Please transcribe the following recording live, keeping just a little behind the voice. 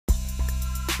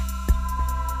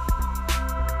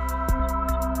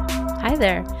Hi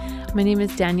there. My name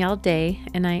is Danielle Day,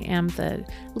 and I am the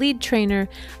lead trainer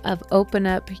of Open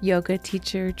Up Yoga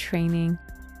Teacher Training.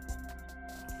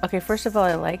 Okay, first of all,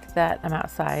 I like that I'm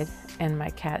outside and my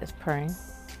cat is purring.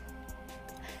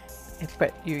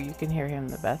 But you can hear him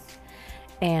the best.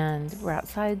 And we're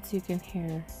outside, so you can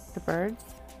hear the birds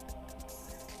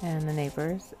and the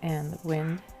neighbors and the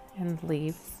wind and the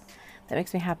leaves. That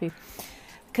makes me happy.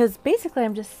 Because basically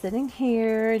I'm just sitting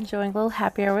here enjoying a little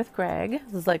happy hour with Greg.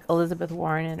 This is like Elizabeth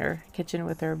Warren in her kitchen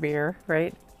with her beer,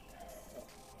 right?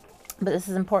 But this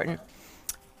is important.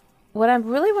 What I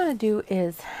really want to do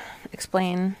is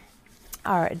explain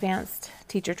our advanced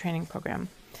teacher training program.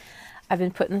 I've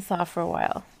been putting this off for a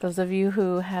while. Those of you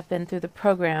who have been through the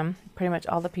program, pretty much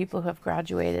all the people who have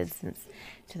graduated since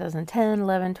 2010,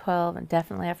 11, 12, and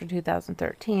definitely after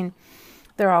 2013,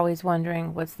 they're always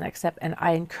wondering what's the next step. And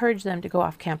I encourage them to go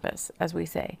off campus, as we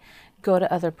say, go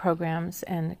to other programs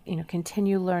and,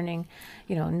 continue learning,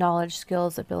 knowledge,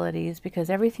 skills, abilities, because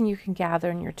everything you can gather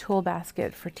in your tool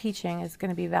basket for teaching is going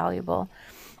to be valuable.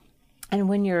 And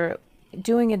when you're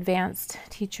doing advanced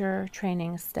teacher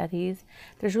training studies,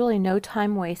 there's really no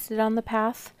time wasted on the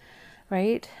path,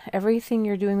 right? Everything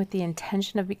you're doing with the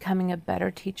intention of becoming a better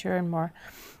teacher and more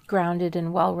grounded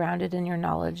and well-rounded in your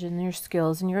knowledge and your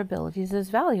skills and your abilities is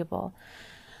valuable.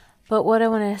 But what I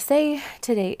want to say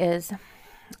today is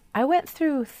I went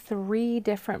through 3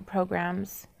 different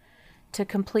programs to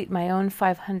complete my own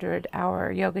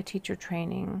 500-hour yoga teacher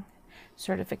training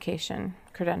certification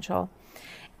credential.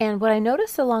 And what I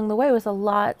noticed along the way was a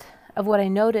lot of what I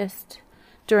noticed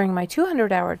during my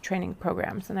 200-hour training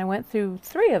programs, and I went through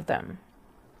 3 of them,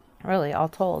 really, all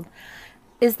told,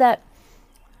 is that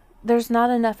there's not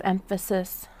enough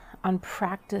emphasis on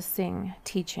practicing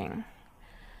teaching.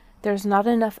 There's not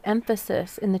enough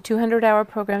emphasis in the 200-hour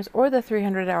programs or the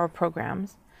 300-hour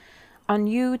programs on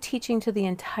you teaching to the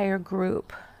entire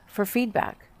group for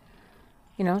feedback.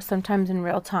 Sometimes in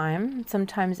real time,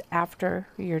 sometimes after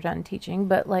you're done teaching,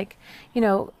 but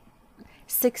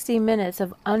 60 minutes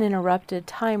of uninterrupted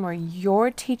time where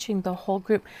you're teaching the whole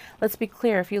group. Let's be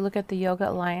clear, if you look at the Yoga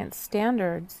Alliance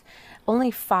standards,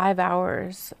 only 5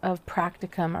 hours of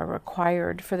practicum are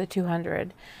required for the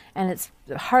 200, and it's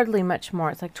hardly much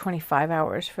more. It's like 25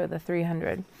 hours for the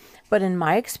 300. But in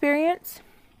my experience,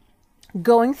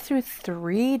 going through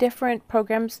 3 different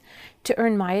programs to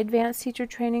earn my advanced teacher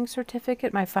training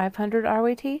certificate, my 500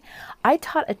 RYT, I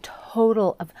taught a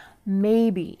total of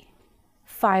maybe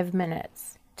 5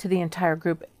 minutes to the entire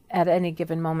group at any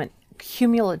given moment,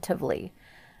 cumulatively.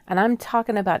 And I'm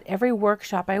talking about every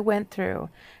workshop I went through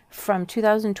from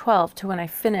 2012 to when I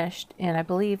finished in, I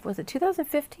believe, was it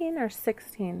 2015 or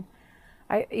 16?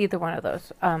 Either one of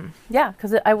those.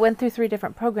 Because I went through 3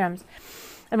 different programs.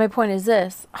 And my point is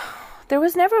this. There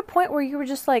was never a point where you were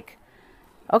just like,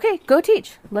 okay, go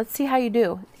teach. Let's see how you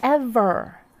do.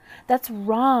 Ever. That's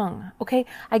wrong. Okay.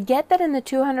 I get that in the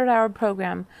 200-hour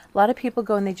program, a lot of people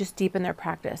go and they just deepen their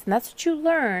practice. And that's what you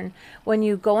learn when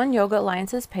you go on Yoga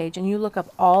Alliance's page and you look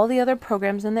up all the other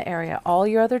programs in the area, all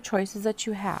your other choices that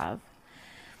you have.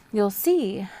 You'll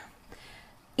see,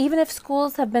 even if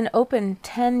schools have been open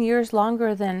 10 years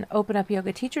longer than Open Up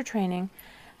Yoga Teacher Training,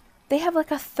 they have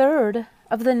like a third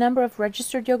of the number of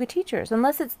registered yoga teachers,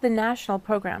 unless it's the national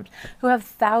programs who have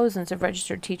thousands of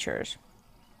registered teachers,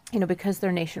 because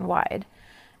they're nationwide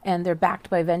and they're backed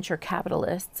by venture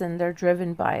capitalists and they're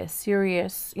driven by a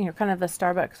serious, kind of the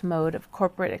Starbucks mode of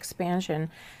corporate expansion.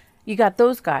 You got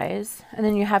those guys, and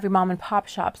then you have your mom and pop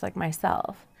shops like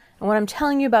myself. And what I'm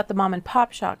telling you about the mom and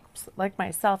pop shops like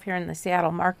myself here in the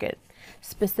Seattle market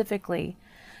specifically,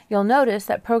 you'll notice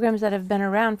that programs that have been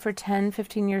around for 10,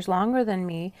 15 years longer than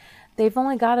me, they've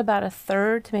only got about a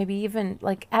third to maybe even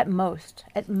at most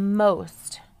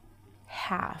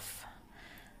half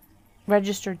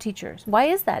registered teachers. Why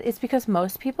is that? It's because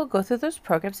most people go through those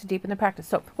programs to deepen their practice.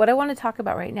 So what I want to talk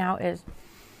about right now is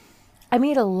I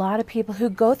meet a lot of people who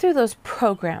go through those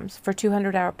programs for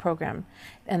 200-hour program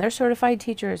and they're certified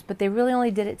teachers, but they really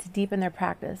only did it to deepen their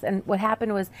practice. And what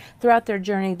happened was throughout their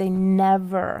journey, they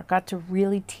never got to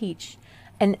really teach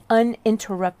an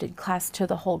uninterrupted class to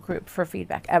the whole group for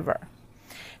feedback ever.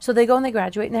 So they go and they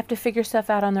graduate and they have to figure stuff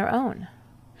out on their own.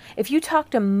 If you talk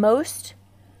to most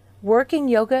working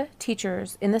yoga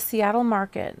teachers in the Seattle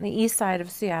market, the east side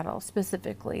of Seattle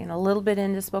specifically, and a little bit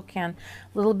into Spokane,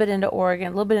 a little bit into Oregon,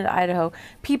 a little bit into Idaho,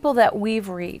 people that we've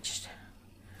reached,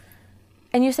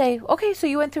 and you say, okay, so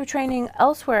you went through training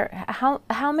elsewhere.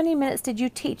 How many minutes did you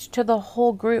teach to the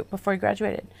whole group before you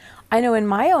graduated? I know in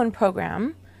my own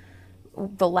program,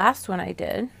 the last one I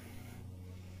did,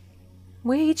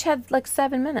 we each had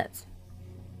 7 minutes.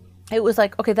 it was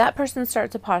like, okay, that person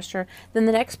starts a posture, then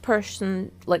the next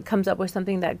person like comes up with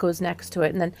something that goes next to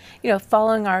it. And then,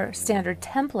 following our standard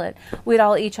template, we'd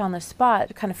all each on the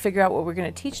spot kind of figure out what we're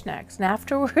going to teach next. And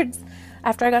afterwards,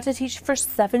 after I got to teach for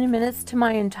 7 minutes to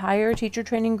my entire teacher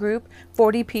training group,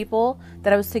 40 people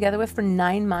that I was together with for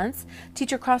 9 months,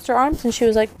 teacher crossed her arms and she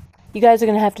was like, you guys are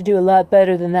going to have to do a lot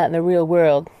better than that in the real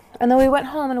world. And then we went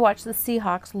home and watched the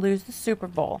Seahawks lose the Super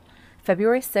Bowl,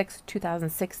 February 6th,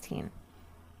 2016.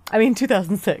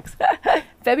 2006.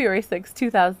 February 6,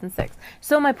 2006.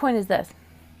 So my point is this.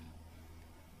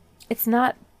 It's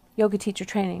not yoga teacher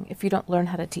training if you don't learn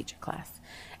how to teach a class.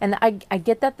 And I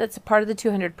get that that's a part of the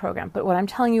 200 program. But what I'm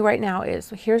telling you right now is,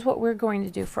 here's what we're going to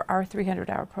do for our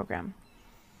 300-hour program.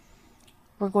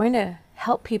 We're going to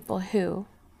help people who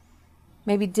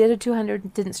maybe did a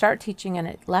 200, didn't start teaching, and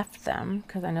it left them,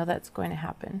 because I know that's going to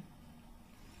happen.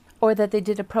 Or that they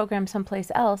did a program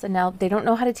someplace else and now they don't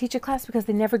know how to teach a class because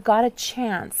they never got a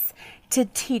chance to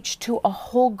teach to a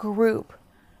whole group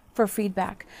for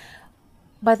feedback.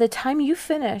 By the time you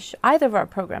finish either of our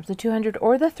programs, the 200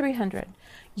 or the 300,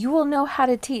 you will know how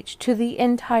to teach to the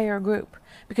entire group,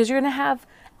 because you're going to have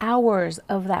hours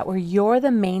of that where you're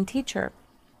the main teacher.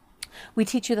 We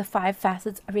teach you the 5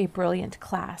 facets of a brilliant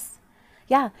class.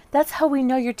 Yeah, that's how we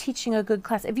know you're teaching a good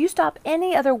class. If you stop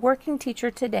any other working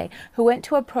teacher today who went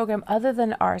to a program other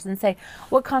than ours and say,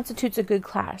 what constitutes a good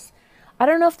class? I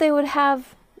don't know if they would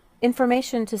have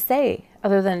information to say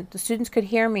other than the students could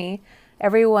hear me.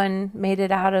 Everyone made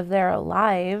it out of there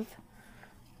alive.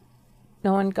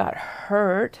 No one got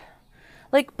hurt.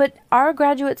 But our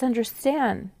graduates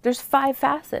understand there's 5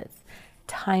 facets: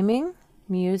 timing,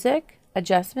 music,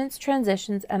 adjustments,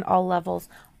 transitions, and all levels,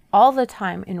 all the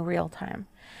time in real time.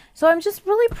 So I'm just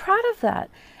really proud of that.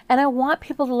 And I want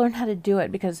people to learn how to do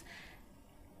it, because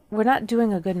we're not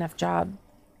doing a good enough job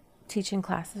teaching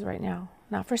classes right now.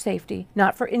 Not for safety,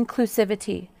 not for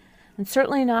inclusivity, and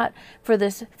certainly not for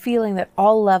this feeling that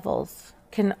all levels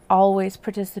can always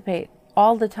participate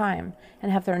all the time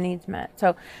and have their needs met.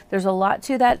 So there's a lot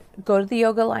to that. Go to the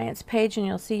Yoga Alliance page and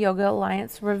you'll see Yoga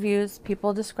Alliance reviews.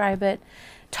 People describe it.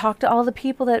 Talk to all the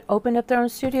people that opened up their own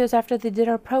studios after they did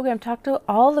our program. Talk to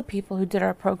all the people who did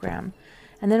our program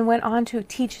and then went on to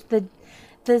teach the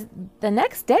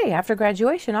next day after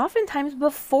graduation, oftentimes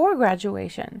before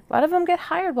graduation. A lot of them get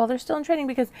hired while they're still in training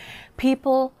because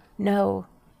people know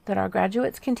that our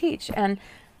graduates can teach. And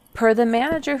per the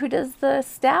manager who does the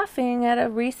staffing at a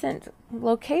recent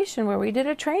location where we did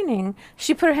a training,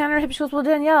 she put her hand on her hip. She goes, well,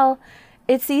 Danielle,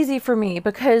 it's easy for me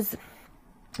because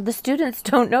the students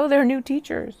don't know they're new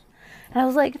teachers. And I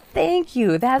was like, thank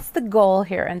you. That's the goal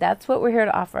here. And that's what we're here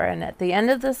to offer. And at the end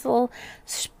of this little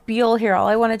spiel here, all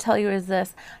I want to tell you is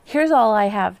this. Here's all I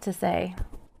have to say.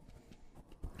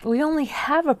 We only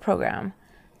have a program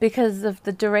because of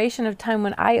the duration of time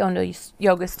when I owned a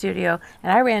yoga studio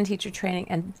and I ran teacher training,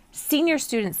 and senior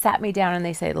students sat me down and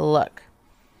they say, look,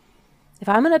 if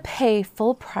I'm going to pay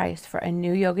full price for a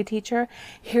new yoga teacher,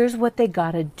 here's what they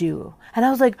got to do. And I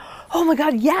was like, oh my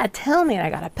God, yeah, tell me. And I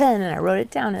got a pen and I wrote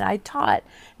it down and I taught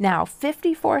now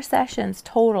 54 sessions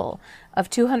total of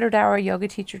 200-hour yoga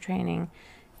teacher training,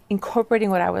 incorporating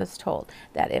what I was told,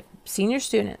 that if senior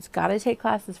students got to take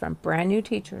classes from brand new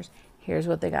teachers, here's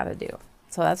what they got to do.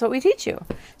 So that's what we teach you.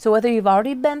 So whether you've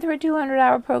already been through a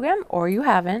 200-hour program or you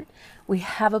haven't, we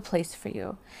have a place for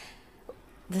you.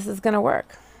 This is going to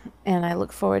work. And I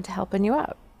look forward to helping you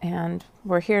out. And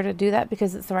we're here to do that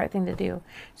because it's the right thing to do.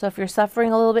 So if you're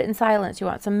suffering a little bit in silence, you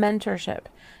want some mentorship,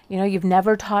 you've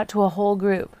never taught to a whole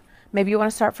group. Maybe you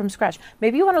want to start from scratch.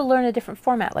 Maybe you want to learn a different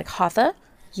format like Hatha,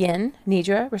 Yin,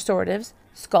 Nidra, Restoratives,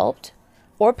 Sculpt,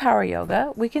 or Power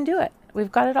Yoga. We can do it.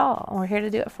 We've got it all. And we're here to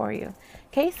do it for you.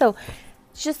 Okay, so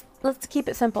just let's keep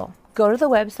it simple. Go to the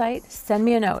website, send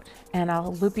me a note, and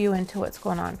I'll loop you into what's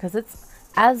going on, because it's,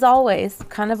 as always,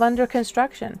 kind of under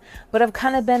construction. But I've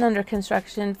kind of been under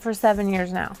construction for 7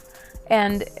 years now.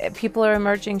 And people are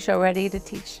emerging show ready to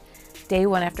teach day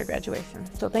 1 after graduation.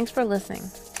 So thanks for listening.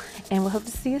 And we'll hope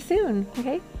to see you soon.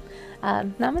 Okay?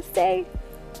 Namaste.